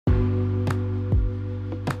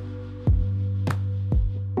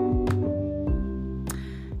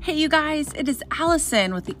Hey you guys, it is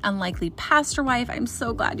Allison with the Unlikely Pastor Wife. I'm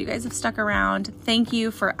so glad you guys have stuck around. Thank you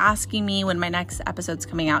for asking me when my next episode's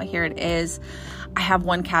coming out. Here it is. I have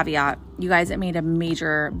one caveat. You guys, it made a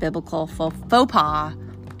major biblical faux pas,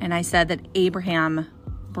 and I said that Abraham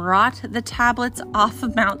brought the tablets off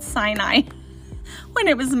of Mount Sinai when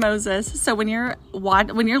it was Moses. So when you're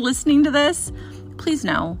listening to this, please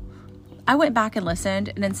know, I went back and listened,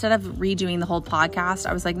 and instead of redoing the whole podcast,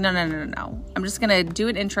 I was like, no. I'm just going to do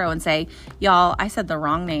an intro and say, y'all, I said the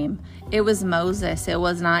wrong name. It was Moses. It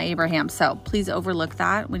was not Abraham. So please overlook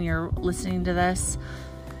that when you're listening to this.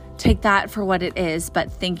 Take that for what it is,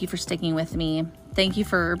 but thank you for sticking with me. Thank you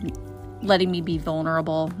for letting me be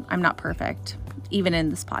vulnerable. I'm not perfect, even in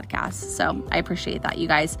this podcast. So I appreciate that, you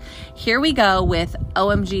guys. Here we go with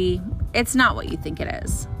OMG. It's not what you think it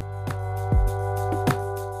is.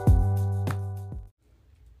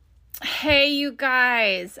 Hey, you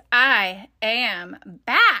guys, I am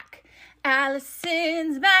back.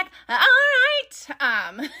 Allison's back. All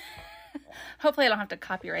right. Hopefully I don't have to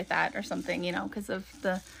copyright that or something, because of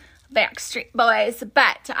the Backstreet Boys.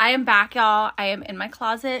 But I am back, y'all. I am in my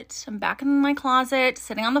closet. I'm back in my closet,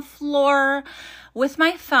 sitting on the floor with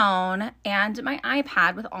my phone and my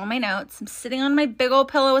iPad with all my notes. I'm sitting on my big old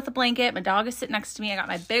pillow with a blanket. My dog is sitting next to me. I got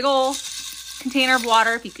my big old container of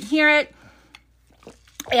water, if you can hear it.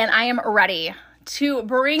 And I am ready to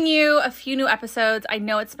bring you a few new episodes. I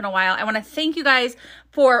know it's been a while. I want to thank you guys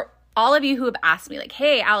for all of you who have asked me, like,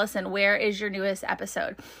 hey, Allison, where is your newest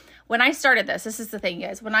episode? When I started this is the thing,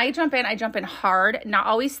 guys. When I jump in hard, not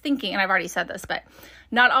always thinking, and I've already said this, but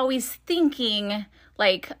not always thinking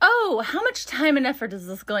like, oh, how much time and effort is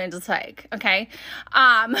this going to take? Okay.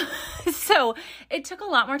 So it took a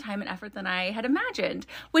lot more time and effort than I had imagined,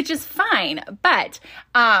 which is fine. But,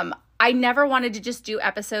 I never wanted to just do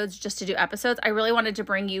episodes just to do episodes. I really wanted to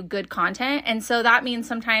bring you good content. And so that means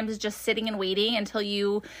sometimes just sitting and waiting until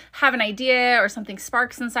you have an idea or something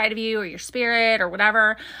sparks inside of you or your spirit or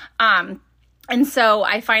whatever. And so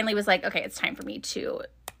I finally was like, okay, it's time for me to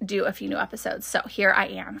do a few new episodes. So here I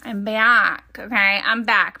am. I'm back. Okay. I'm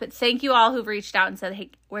back. But thank you all who've reached out and said, hey,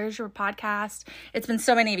 where's your podcast? It's been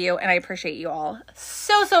so many of you, and I appreciate you all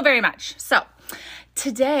so very much. So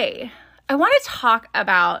today I want to talk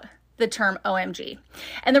about the term OMG.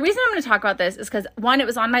 And the reason I'm going to talk about this is because, one, it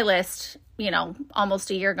was on my list, almost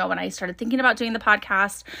a year ago when I started thinking about doing the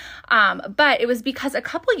podcast. But it was because a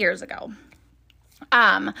couple years ago,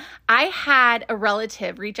 I had a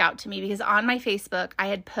relative reach out to me because on my Facebook, I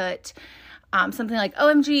had put something like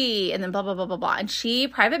OMG and then blah, blah, blah, blah, blah. And she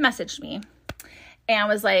private messaged me and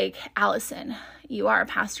was like, Allison, you are a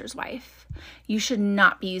pastor's wife. You should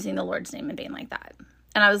not be using the Lord's name in vain like that.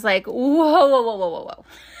 And I was like, whoa.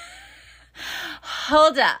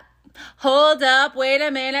 Hold up, wait a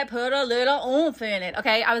minute, put a little oomph in it,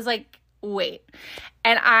 okay? I was like, wait.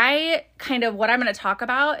 And what I'm going to talk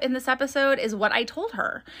about in this episode is what I told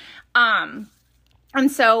her. And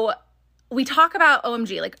so we talk about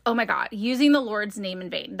OMG, like, oh my God, using the Lord's name in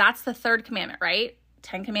vain. That's the third commandment, right?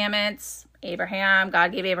 10 commandments,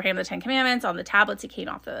 God gave Abraham the 10 commandments on the tablets. He came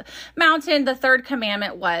off the mountain. The third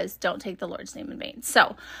commandment was don't take the Lord's name in vain.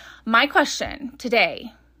 So my question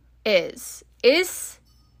today is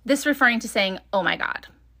this referring to saying, oh my God?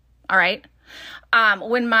 All right.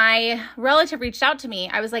 When my relative reached out to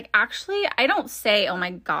me, I was like, actually, I don't say, oh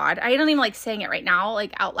my God. I don't even like saying it right now,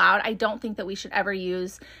 like out loud. I don't think that we should ever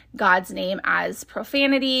use God's name as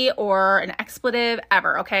profanity or an expletive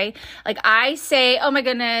ever. Okay. Like I say, oh my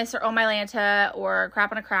goodness, or oh my Lanta, or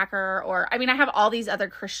crap on a cracker, or I have all these other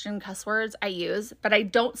Christian cuss words I use, but I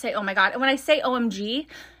don't say, oh my God. And when I say OMG,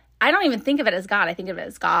 I don't even think of it as God. I think of it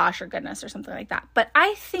as gosh or goodness or something like that. But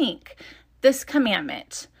I think this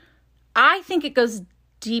commandment, it goes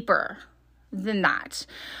deeper than that.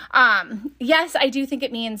 Yes, I do think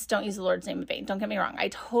it means don't use the Lord's name in vain. Don't get me wrong. I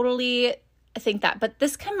totally think that. But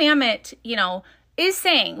this commandment, is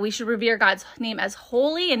saying we should revere God's name as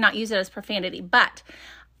holy and not use it as profanity. But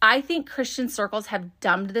I think Christian circles have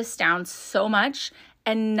dumbed this down so much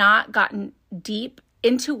and not gotten deep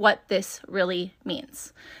into what this really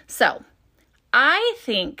means. So I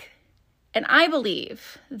think and I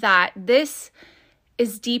believe that this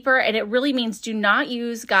is deeper, and it really means do not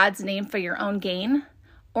use God's name for your own gain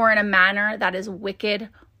or in a manner that is wicked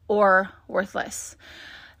or worthless.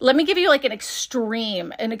 Let me give you like an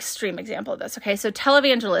extreme example of this. Okay. So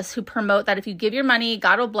televangelists who promote that if you give your money,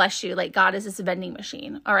 God will bless you. Like God is this vending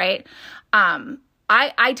machine. All right.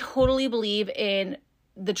 I totally believe in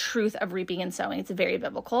the truth of reaping and sowing. It's very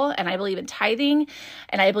biblical. And I believe in tithing,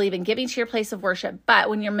 and I believe in giving to your place of worship. But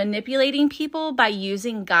when you're manipulating people by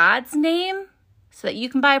using God's name so that you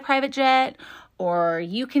can buy a private jet or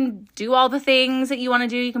you can do all the things that you want to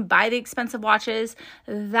do. You can buy the expensive watches.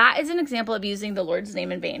 That is an example of using the Lord's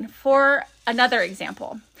name in vain. For another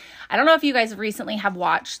example, I don't know if you guys recently have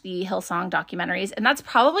watched the Hillsong documentaries, and that's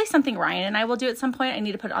probably something Ryan and I will do at some point. I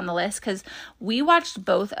need to put it on the list because we watched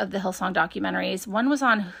both of the Hillsong documentaries. One was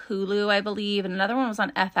on Hulu, I believe, and another one was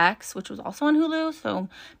on FX, which was also on Hulu. So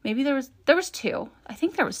maybe there was two. I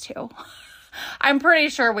think there was two. I'm pretty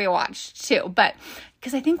sure we watched two, but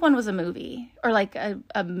because I think one was a movie or like a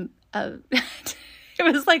it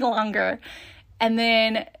was like longer. And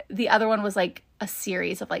then the other one was like a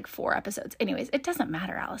series of like 4 episodes. Anyways, it doesn't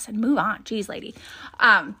matter, Allison. Move on. Jeez, lady.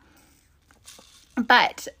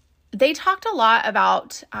 But they talked a lot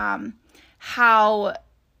about how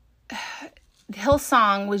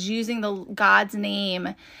Hillsong was using the God's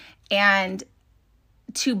name and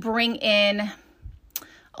to bring in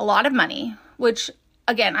a lot of money, which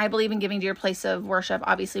again, I believe in giving to your place of worship.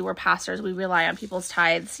 Obviously, we're pastors. We rely on people's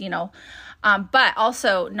tithes, but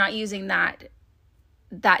also not using that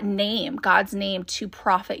name, God's name, to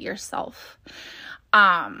profit yourself.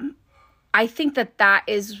 I think that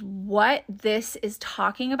is what this is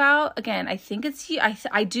talking about. Again, I think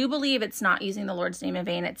I do believe it's not using the Lord's name in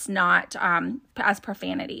vain. It's not as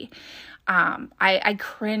profanity. I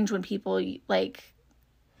cringe when people like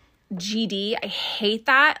GD. I hate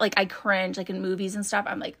that. Like I cringe, like in movies and stuff.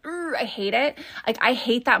 I'm like, I hate it. Like I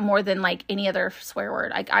hate that more than like any other swear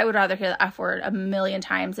word. Like I would rather hear the F word a million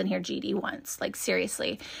times than hear GD once. Like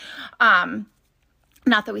seriously.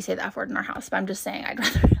 Not that we say the F word in our house, but I'm just saying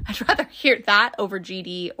I'd rather hear that over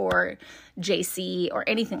GD or JC or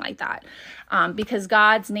anything like that, because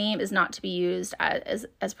God's name is not to be used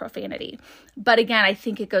as profanity. But again, I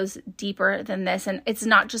think it goes deeper than this, and it's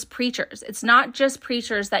not just preachers. It's not just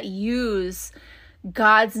preachers that use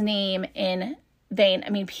God's name in vain. I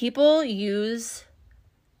mean, people use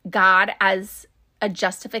God as a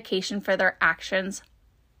justification for their actions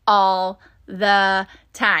all the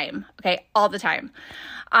time. Okay, all the time.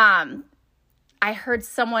 I heard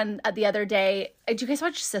someone the other day, do you guys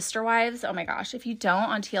watch Sister Wives? Oh my gosh, if you don't,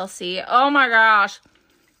 on TLC, oh my gosh,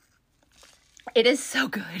 it is so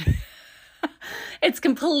good. It's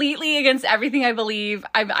completely against everything I believe.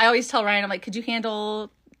 I always tell Ryan, I'm like, could you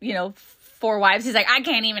handle, 4 wives? He's like, I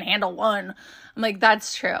can't even handle one. I'm like,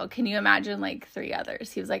 that's true. Can you imagine like 3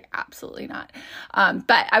 others? He was like, absolutely not.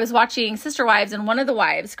 But I was watching Sister Wives, and one of the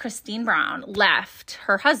wives, Christine Brown, left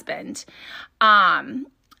her husband.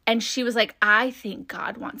 And she was like, I think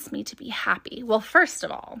God wants me to be happy. Well, first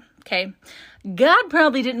of all, okay, God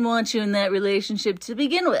probably didn't want you in that relationship to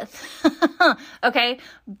begin with. Okay.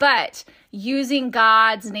 But using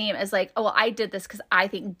God's name as like, oh, well, I did this because I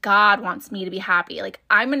think God wants me to be happy. Like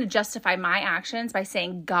I'm going to justify my actions by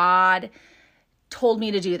saying God told me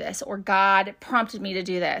to do this, or God prompted me to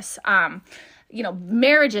do this.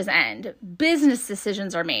 Marriages end, business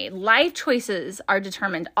decisions are made, life choices are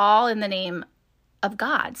determined, all in the name of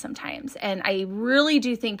God sometimes. And I really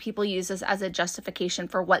do think people use this as a justification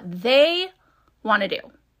for what they want to do.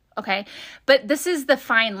 Okay. But this is the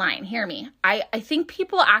fine line. Hear me. I think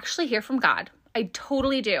people actually hear from God. I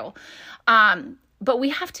totally do. But we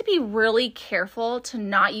have to be really careful to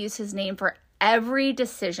not use his name for every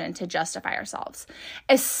decision to justify ourselves,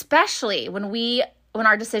 especially when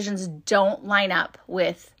our decisions don't line up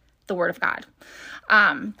with the word of God.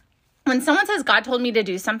 When someone says God told me to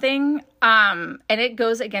do something, and it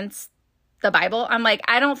goes against the Bible, I'm like,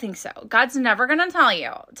 I don't think so. God's never going to tell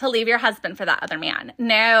you to leave your husband for that other man.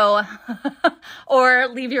 No. Or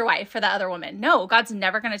leave your wife for that other woman. No, God's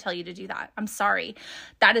never going to tell you to do that. I'm sorry.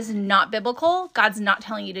 That is not biblical. God's not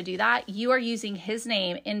telling you to do that. You are using his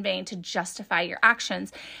name in vain to justify your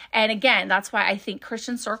actions. And again, that's why I think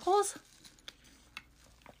Christian circles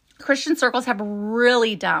have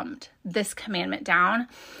really dumbed this commandment down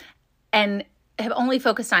and have only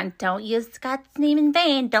focused on don't use God's name in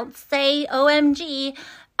vain. Don't say OMG.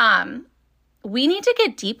 We need to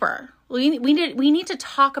get deeper. We need to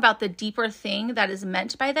talk about the deeper thing that is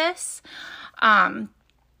meant by this. And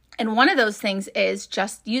one of those things is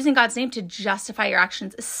just using God's name to justify your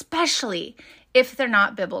actions, especially if they're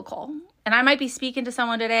not biblical. And I might be speaking to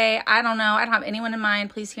someone today. I don't know. I don't have anyone in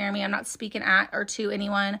mind. Please hear me. I'm not speaking at or to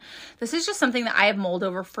anyone. This is just something that I have mulled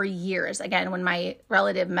over for years. Again, when my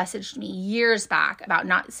relative messaged me years back about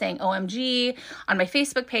not saying OMG on my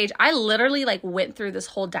Facebook page, I literally went through this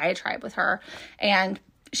whole diatribe with her. And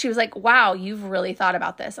she was like, wow, you've really thought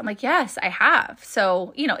about this. I'm like, yes, I have.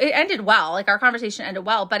 So, it ended well. Our conversation ended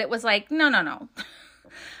well, but it was like, no.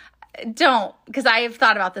 Don't, because I have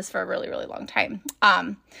thought about this for a really, really long time.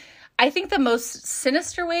 I think the most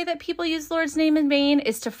sinister way that people use the Lord's name in vain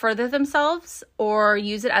is to further themselves or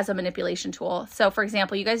use it as a manipulation tool. So, for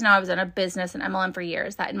example, you guys know I was in a business and MLM for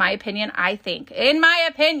years. That, in my opinion,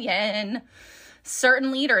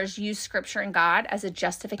 certain leaders use scripture and God as a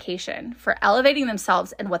justification for elevating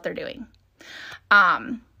themselves and what they're doing.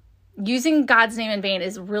 Using God's name in vain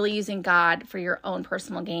is really using God for your own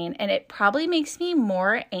personal gain. And it probably makes me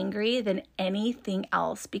more angry than anything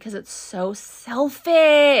else because it's so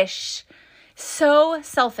selfish. So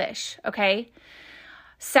selfish, okay?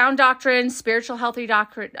 Sound doctrine, spiritual healthy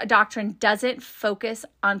doctrine doesn't focus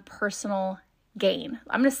on personal gain.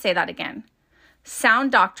 I'm going to say that again.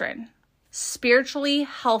 Sound doctrine, spiritually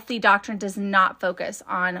healthy doctrine does not focus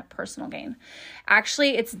on personal gain.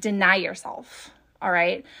 Actually, it's deny yourself. All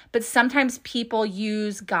right. But sometimes people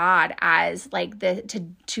use God as like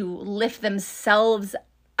to lift themselves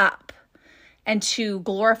up and to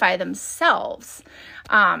glorify themselves.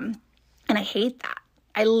 And I hate that.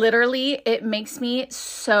 It makes me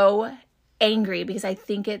so angry because I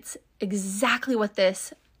think it's exactly what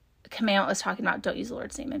this commandment was talking about. Don't use the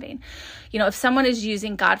Lord's name in vain. If someone is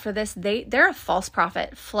using God for this, they're a false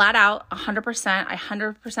prophet, flat out, 100%. I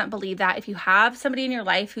 100% believe that. If you have somebody in your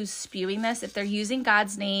life who's spewing this, if they're using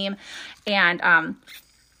God's name and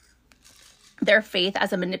their faith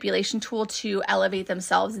as a manipulation tool to elevate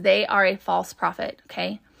themselves, they are a false prophet.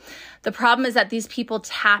 Okay. The problem is that these people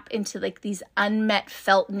tap into like these unmet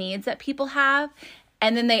felt needs that people have.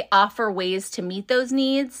 And then they offer ways to meet those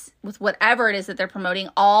needs with whatever it is that they're promoting,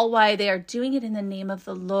 all while they are doing it in the name of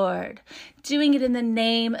the Lord, doing it in the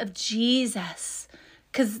name of Jesus.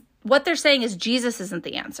 Because what they're saying is Jesus isn't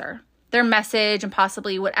the answer. Their message and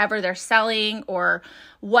possibly whatever they're selling or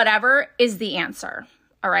whatever is the answer.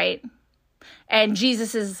 All right. And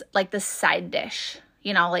Jesus is like the side dish,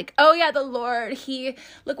 like, oh yeah, the Lord,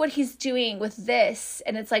 look what he's doing with this.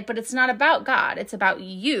 And it's like, but it's not about God. It's about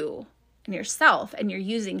you and yourself, and you're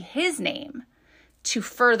using his name to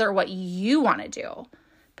further what you want to do.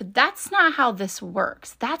 But that's not how this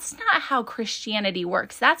works. That's not how Christianity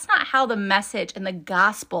works. That's not how the message and the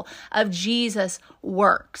gospel of Jesus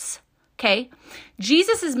works. Okay?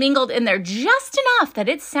 Jesus is mingled in there just enough that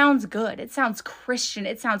it sounds good. It sounds Christian.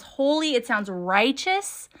 It sounds holy. It sounds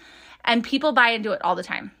righteous. And people buy into it all the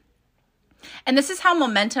time. And this is how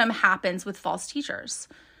momentum happens with false teachers.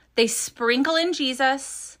 They sprinkle in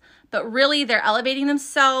Jesus, but really they're elevating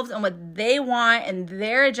themselves and what they want and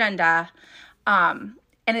their agenda. And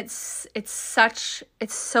it's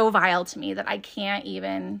so vile to me that I can't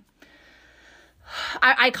even,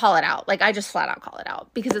 I call it out. Like I just flat out call it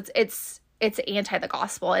out because it's anti the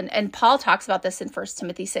gospel. And Paul talks about this in 1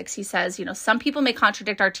 Timothy 6. He says, some people may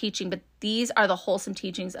contradict our teaching, but these are the wholesome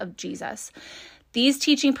teachings of Jesus. These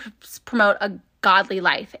teachings promote a godly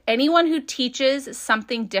life. Anyone who teaches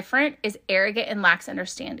something different is arrogant and lacks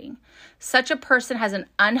understanding. Such a person has an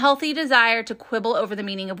unhealthy desire to quibble over the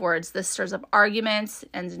meaning of words. This stirs up arguments,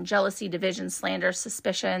 ends in jealousy, division, slander,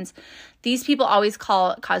 suspicions. These people always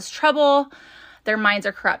cause trouble. Their minds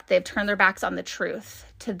are corrupt. They've turned their backs on the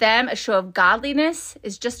truth. To them, a show of godliness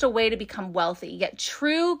is just a way to become wealthy. Yet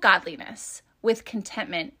true godliness with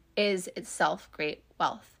contentment is itself great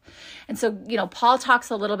wealth. And so, Paul talks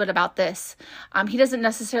a little bit about this. He doesn't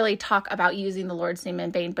necessarily talk about using the Lord's name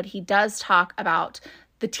in vain, but he does talk about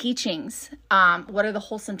the teachings. What are the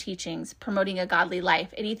wholesome teachings? Promoting a godly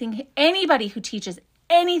life. Anybody who teaches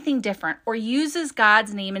anything different or uses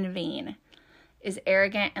God's name in vain is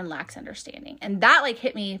arrogant and lacks understanding. And that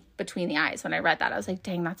hit me between the eyes when I read that. I was like,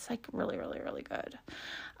 dang, that's really, really, really good.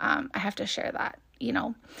 I have to share that,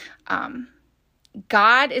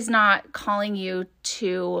 God is not calling you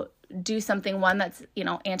to do something, one that's,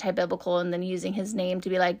 anti-biblical and then using his name to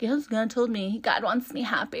be like, yes, God told me, God wants me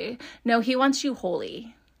happy. No, he wants you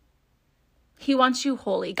holy. He wants you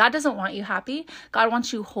holy. God doesn't want you happy. God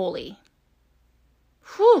wants you holy.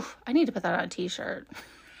 Whew, I need to put that on a t-shirt.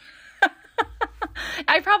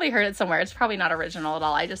 I probably heard it somewhere. It's probably not original at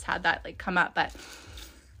all. I just had that come up, but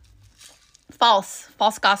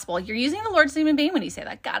false gospel. You're using the Lord's name in vain when you say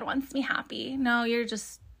that. God wants me happy. No, you're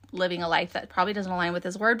just living a life that probably doesn't align with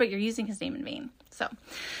his word, but you're using his name in vain. So,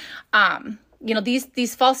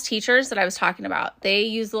 these false teachers that I was talking about, they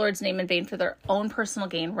use the Lord's name in vain for their own personal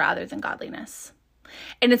gain rather than godliness.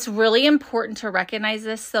 And it's really important to recognize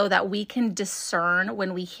this so that we can discern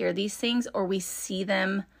when we hear these things or we see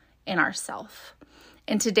them in ourself.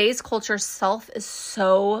 In today's culture, self is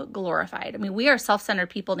so glorified. I mean, we are self-centered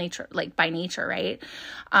people by nature, right?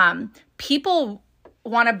 People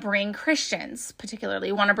want to bring Christians,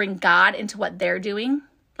 particularly, want to bring God into what they're doing.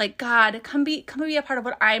 Like, God, come be a part of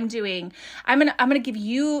what I'm doing. I'm gonna give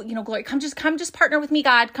you, glory. Come just partner with me,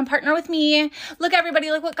 God. Come partner with me. Look, everybody,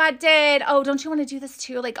 look what God did. Oh, don't you want to do this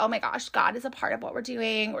too? Like, oh my gosh, God is a part of what we're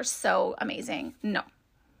doing. We're so amazing. No,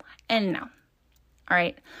 and no. All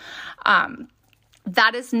right.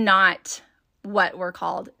 That is not what we're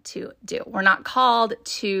called to do. We're not called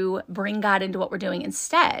to bring God into what we're doing.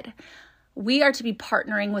 Instead, we are to be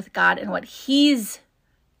partnering with God in what he's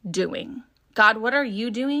doing. God, what are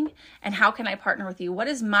you doing? And how can I partner with you? What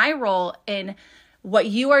is my role in what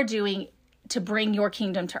you are doing to bring your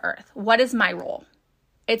kingdom to earth? What is my role?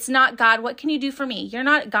 It's not, God, what can you do for me?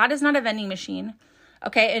 God is not a vending machine.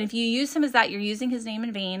 Okay. And if you use him as that, you're using his name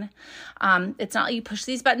in vain. It's not like you push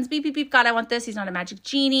these buttons, beep, beep, beep. God, I want this. He's not a magic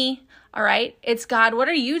genie. All right. It's God, what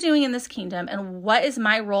are you doing in this kingdom? And what is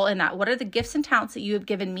my role in that? What are the gifts and talents that you have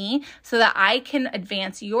given me so that I can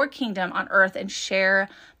advance your kingdom on earth and share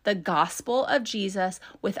the gospel of Jesus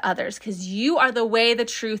with others? Because you are the way, the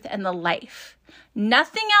truth, and the life.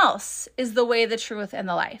 Nothing else is the way, the truth, and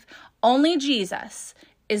the life. Only Jesus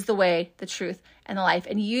is the way, the truth, and the life.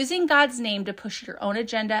 And using God's name to push your own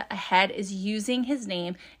agenda ahead is using his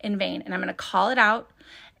name in vain. And I'm going to call it out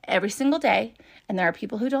every single day. And there are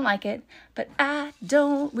people who don't like it, but I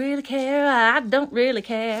don't really care. I don't really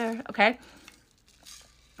care. Okay.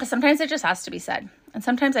 Sometimes it just has to be said. And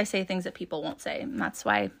sometimes I say things that people won't say. And that's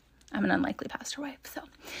why I'm an unlikely pastor wife. So,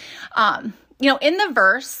 in the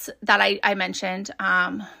verse that I mentioned,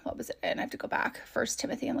 what was it? And I have to go back. 1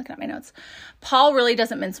 Timothy, I'm looking at my notes. Paul really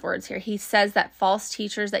doesn't mince words here. He says that false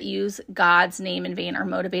teachers that use God's name in vain are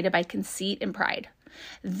motivated by conceit and pride.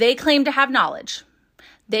 They claim to have knowledge.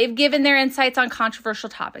 They've given their insights on controversial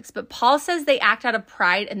topics, but Paul says they act out of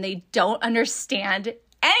pride and they don't understand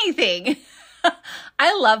anything.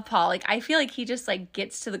 I love Paul. Like, I feel like he just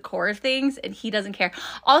gets to the core of things and he doesn't care.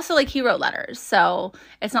 Also, he wrote letters. So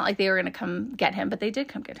it's not like they were going to come get him, but they did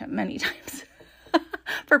come get him many times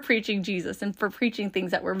for preaching Jesus and for preaching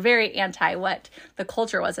things that were very anti what the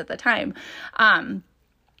culture was at the time.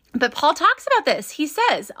 But Paul talks about this. He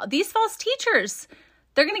says, these false teachers,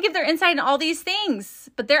 they're going to give their insight in all these things,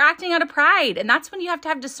 but they're acting out of pride. And that's when you have to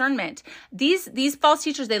have discernment. These false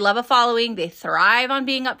teachers, they love a following. They thrive on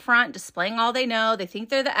being upfront, displaying all they know. They think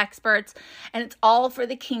they're the experts, and it's all for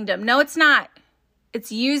the kingdom. No, it's not.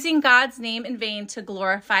 It's using God's name in vain to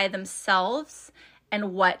glorify themselves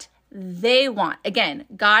and what they want. Again,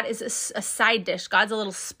 God is a side dish. God's a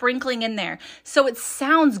little sprinkling in there. So it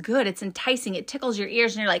sounds good. It's enticing. It tickles your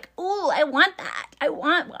ears and you're like, oh, I want that. I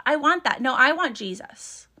want that. No, I want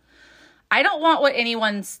Jesus. I don't want what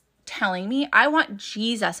anyone's telling me. I want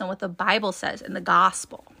Jesus and what the Bible says in the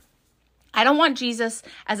gospel. I don't want Jesus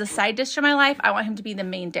as a side dish to my life. I want him to be the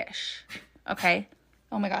main dish. Okay.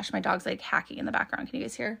 Oh my gosh, my dog's hacking in the background. Can you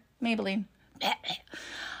guys hear? Maybelline.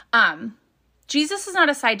 Jesus is not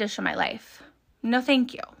a side dish in my life. No,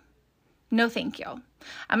 thank you. No, thank you.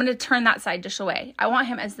 I'm going to turn that side dish away. I want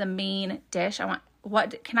him as the main dish.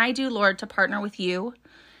 What can I do, Lord, to partner with you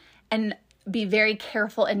and be very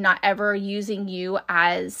careful and not ever using you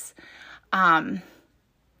as, to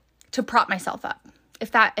prop myself up,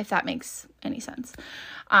 if that makes any sense.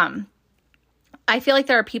 I feel like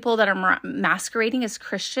there are people that are masquerading as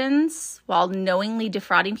Christians while knowingly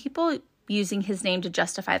defrauding people, using his name to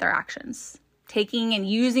justify their actions. Taking and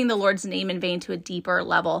using the Lord's name in vain to a deeper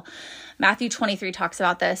level. Matthew 23 talks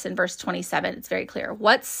about this in verse 27. It's very clear.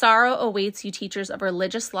 What sorrow awaits you, teachers of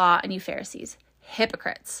religious law, and you Pharisees,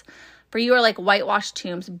 hypocrites! For you are like whitewashed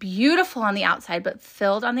tombs, beautiful on the outside, but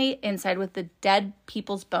filled on the inside with the dead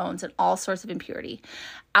people's bones and all sorts of impurity.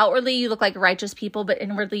 Outwardly, you look like righteous people, but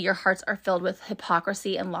inwardly your hearts are filled with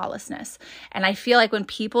hypocrisy and lawlessness. And I feel like when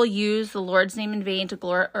people use the Lord's name in vain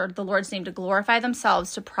the Lord's name to glorify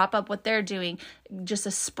themselves, to prop up what they're doing, just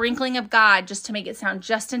a sprinkling of God, just to make it sound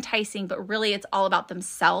just enticing, but really it's all about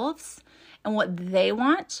themselves and what they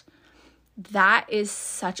want. That is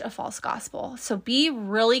such a false gospel. So be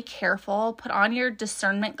really careful. Put on your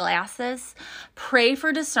discernment glasses. Pray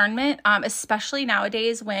for discernment, especially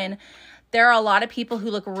nowadays when there are a lot of people who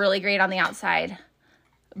look really great on the outside.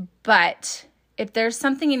 But if there's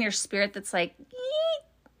something in your spirit that's I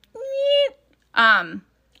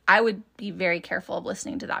would be very careful of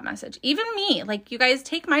listening to that message. Even me, you guys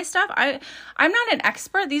take my stuff. I'm not an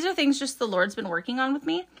expert. These are things just the Lord's been working on with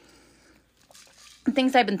me.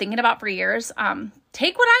 Things I've been thinking about for years.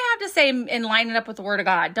 Take what I have to say and line it up with the word of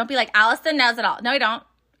God. Don't be like, Allison knows it all. No, I don't.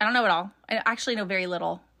 I don't know it all. I actually know very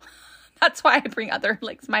little. That's why I bring other,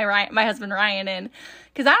 my husband Ryan in,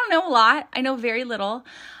 because I don't know a lot. I know very little.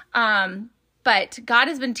 But God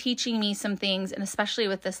has been teaching me some things, and especially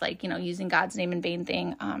with this, using God's name in vain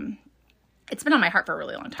thing. it's been on my heart for a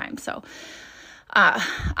really long time. So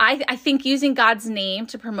I think using God's name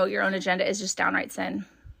to promote your own agenda is just downright sin.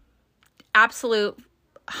 Absolute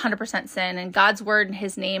 100% sin. And God's word and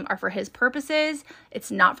his name are for his purposes.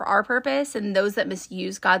 It's not for our purpose. And those that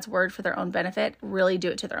misuse God's word for their own benefit really do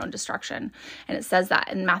it to their own destruction. And it says that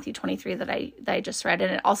in Matthew 23 that I just read.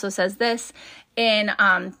 And it also says this in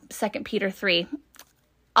 2 Peter 3.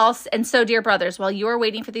 And so, dear brothers, while you are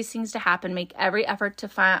waiting for these things to happen, make every effort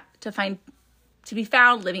to be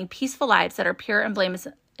found living peaceful lives that are pure and blameless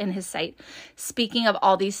in his sight, speaking of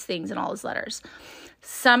all these things in all his letters.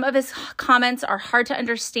 Some of his comments are hard to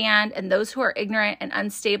understand, and those who are ignorant and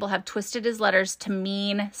unstable have twisted his letters to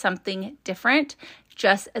mean something different,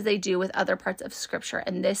 just as they do with other parts of Scripture,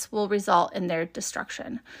 and this will result in their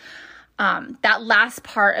destruction. That last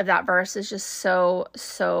part of that verse is just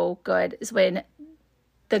so good, is when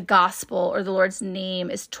the gospel or the Lord's name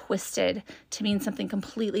is twisted to mean something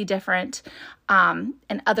completely different,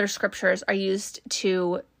 and other scriptures are used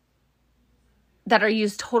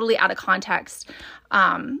totally out of context.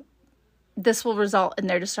 This will result in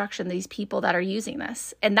their destruction, these people that are using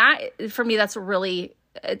this. And that, for me, that's really,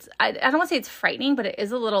 I don't want to say it's frightening, but it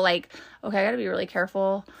is a little like, okay, I got to be really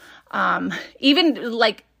careful. Even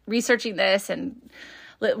like researching this and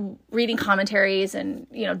reading commentaries and,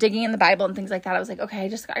 digging in the Bible and things like that. I was like, okay, I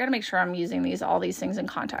got to make sure I'm using all these things in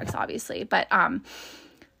context, obviously. But,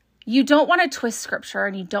 you don't want to twist scripture,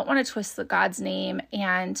 and you don't want to twist God's name.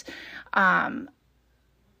 And,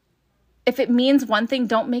 if it means one thing,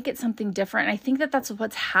 don't make it something different. And I think that that's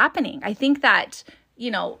what's happening. I think that,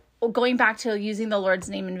 going back to using the Lord's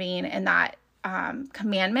name in vain and that,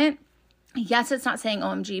 commandment, yes, it's not saying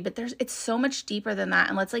OMG, but it's so much deeper than that.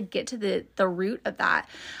 And let's get to the root of that.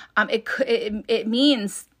 It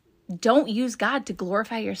means don't use God to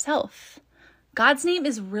glorify yourself. God's name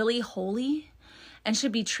is really holy and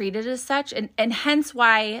should be treated as such. And hence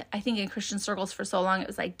why I think in Christian circles for so long, it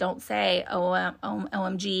was like, don't say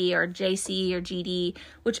OMG or JC or GD,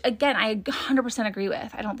 which again, I 100% agree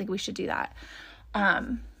with. I don't think we should do that.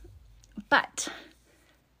 But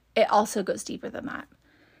it also goes deeper than that.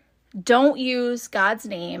 Don't use God's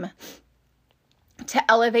name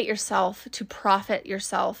to elevate yourself, to profit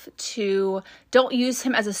yourself, don't use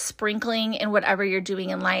him as a sprinkling in whatever you're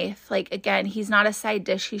doing in life. Again, he's not a side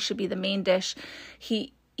dish. He should be the main dish.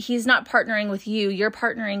 He's not partnering with you. You're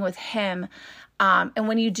partnering with him. And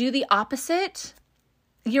when you do the opposite,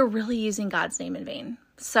 you're really using God's name in vain.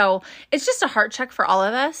 So it's just a heart check for all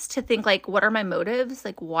of us to think what are my motives?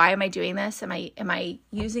 Why am I doing this? Am I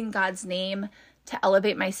using God's name to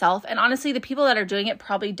elevate myself? And honestly, the people that are doing it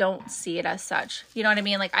probably don't see it as such. You know what I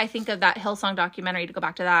mean? I think of that Hillsong documentary, to go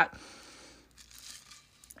back to that.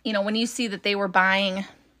 When you see that they were buying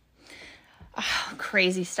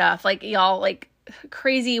crazy stuff,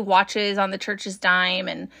 crazy watches on the church's dime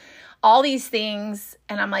and all these things.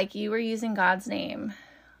 And I'm like, you were using God's name,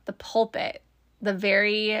 the pulpit, the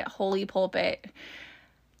very holy pulpit,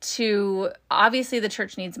 to, obviously the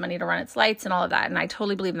church needs money to run its lights and all of that. And I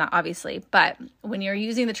totally believe in that, obviously. But when you're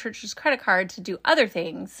using the church's credit card to do other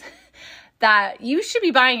things that you should be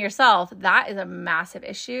buying yourself, that is a massive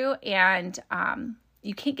issue. And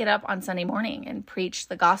you can't get up on Sunday morning and preach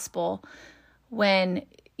the gospel when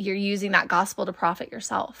you're using that gospel to profit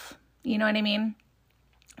yourself. You know what I mean?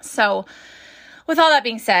 So with all that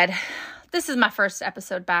being said, this is my first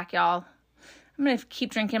episode back, y'all. I'm going to keep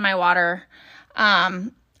drinking my water.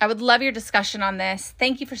 I would love your discussion on this.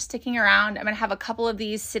 Thank you for sticking around. I'm going to have a couple of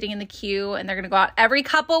these sitting in the queue, and they're going to go out every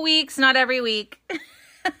couple weeks, not every week.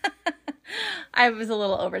 I was a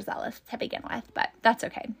little overzealous to begin with, but that's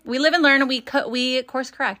okay. We live and learn, and we course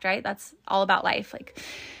correct, right? That's all about life.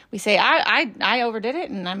 We say, I overdid it,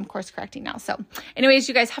 and I'm course correcting now. So anyways,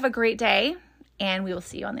 you guys have a great day, and we will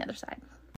see you on the other side.